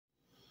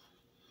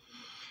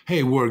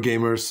Hey, War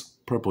Gamers!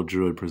 Purple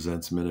Druid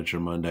presents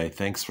Miniature Monday.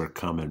 Thanks for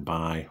coming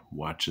by,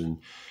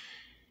 watching,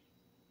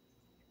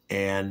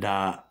 and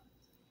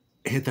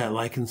hit that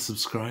like and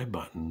subscribe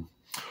button.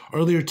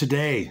 Earlier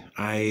today,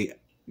 I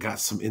got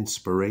some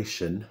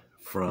inspiration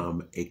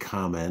from a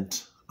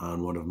comment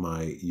on one of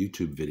my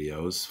YouTube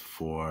videos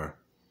for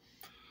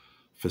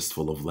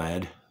Fistful of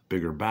Lead,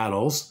 Bigger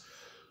Battles,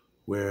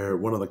 where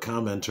one of the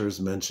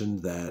commenters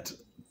mentioned that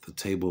the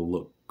table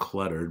looked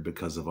cluttered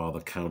because of all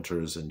the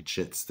counters and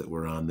chits that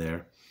were on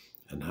there,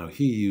 and how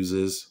he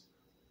uses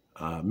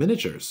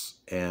miniatures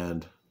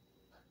and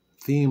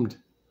themed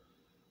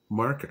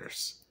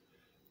markers.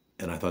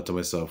 And I thought to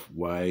myself,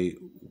 why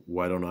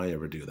don't I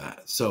ever do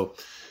that? So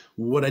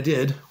what I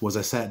did was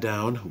I sat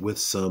down with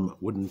some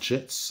wooden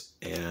chits,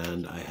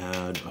 and I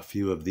had a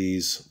few of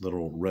these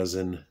little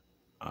resin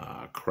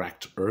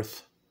cracked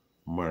earth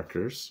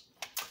markers.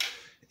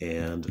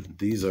 And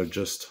these are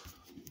just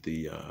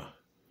the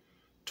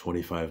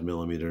 25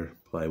 millimeter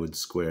plywood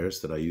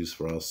squares that I use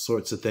for all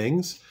sorts of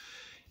things.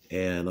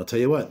 And I'll tell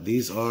you what,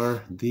 these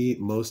are the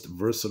most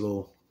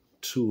versatile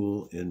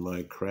tool in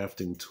my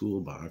crafting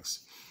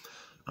toolbox.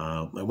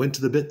 I went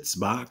to the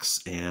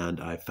bitsbox and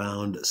I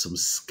found some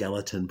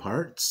skeleton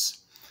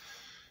parts,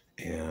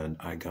 and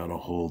I got a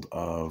hold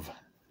of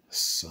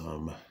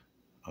some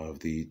of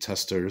the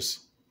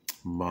Testers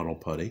model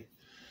putty.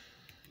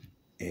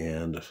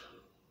 And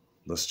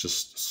let's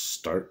just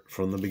start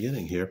from the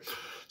beginning here.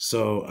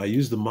 So I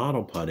used the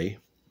model putty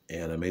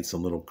and I made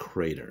some little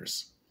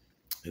craters.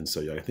 And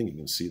so I think you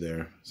can see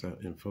there, is that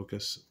in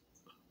focus?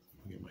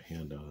 I'll get my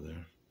hand out of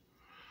there.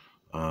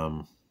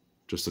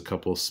 Just a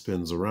couple of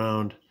spins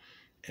around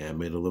and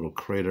made a little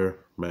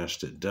crater,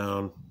 mashed it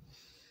down,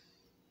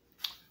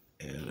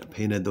 and I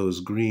painted those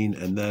green.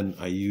 And then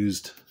I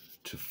used,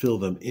 to fill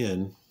them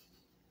in,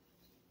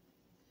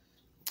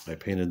 I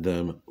painted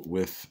them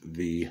with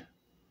the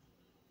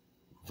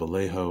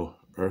Vallejo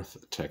earth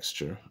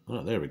texture.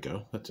 Oh, there we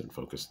go. That's in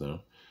focus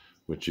now,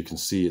 which you can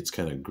see it's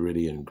kind of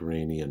gritty and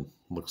grainy and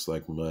looks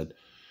like mud.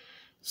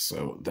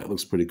 So that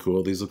looks pretty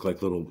cool. These look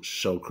like little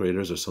shell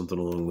craters or something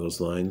along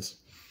those lines.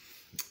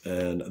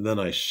 And then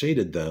I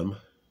shaded them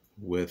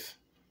with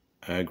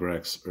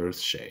Agrex Earth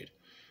Shade.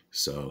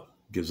 So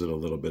gives it a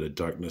little bit of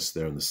darkness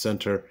there in the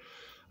center.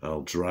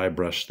 I'll dry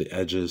brush the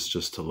edges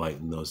just to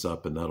lighten those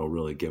up, and that'll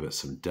really give it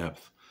some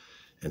depth.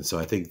 And so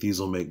I think these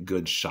will make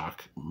good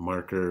shock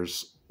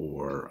markers,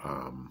 or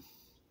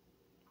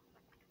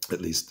at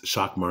least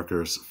shock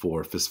markers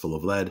for Fistful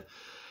of Lead.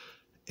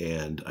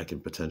 And I can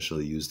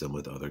potentially use them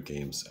with other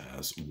games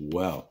as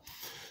well.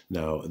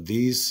 Now,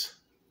 these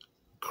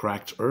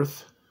cracked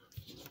earth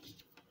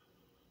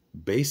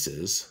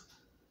bases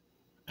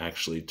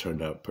actually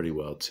turned out pretty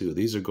well too.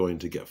 These are going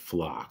to get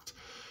flocked.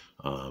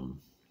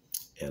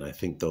 And I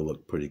think they'll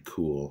look pretty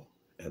cool.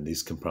 And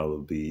these can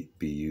probably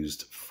be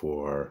used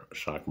for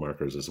shock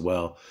markers as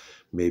well.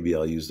 Maybe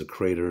I'll use the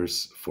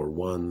craters for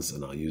 1s,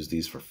 and I'll use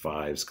these for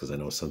 5s, because I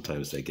know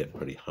sometimes they get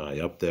pretty high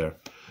up there.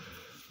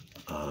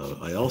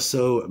 I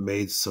also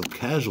made some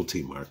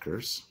casualty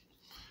markers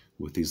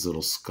with these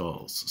little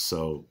skulls.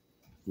 So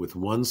with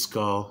one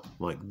skull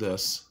like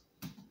this,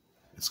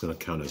 it's going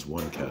to count as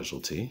one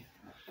casualty.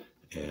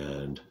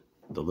 And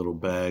the little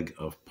bag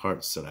of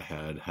parts that I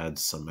had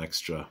some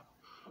extra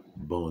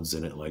bones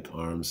in it, like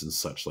arms and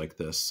such like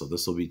this. So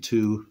this will be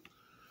 2.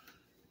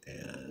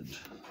 And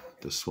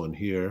this one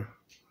here,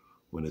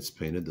 when it's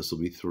painted, this will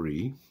be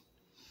 3.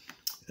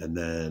 And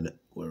then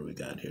what do we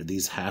got here?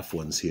 These half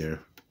ones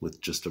here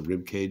with just a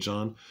rib cage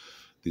on,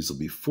 these will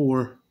be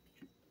 4.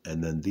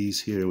 And then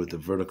these here with the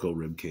vertical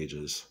rib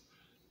cages,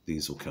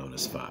 these will count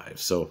as 5.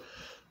 So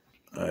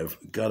I've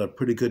got a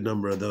pretty good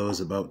number of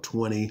those, about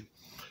 20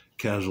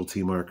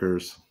 casualty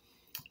markers.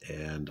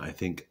 And I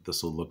think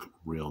this will look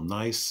real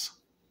nice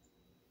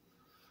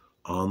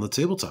on the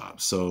tabletop.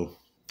 So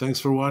thanks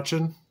for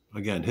watching.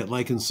 Again, hit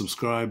like and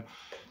subscribe.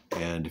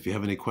 And if you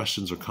have any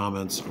questions or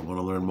comments or want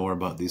to learn more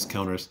about these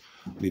counters,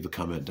 leave a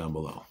comment down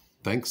below.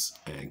 Thanks,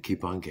 and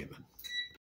keep on gaming.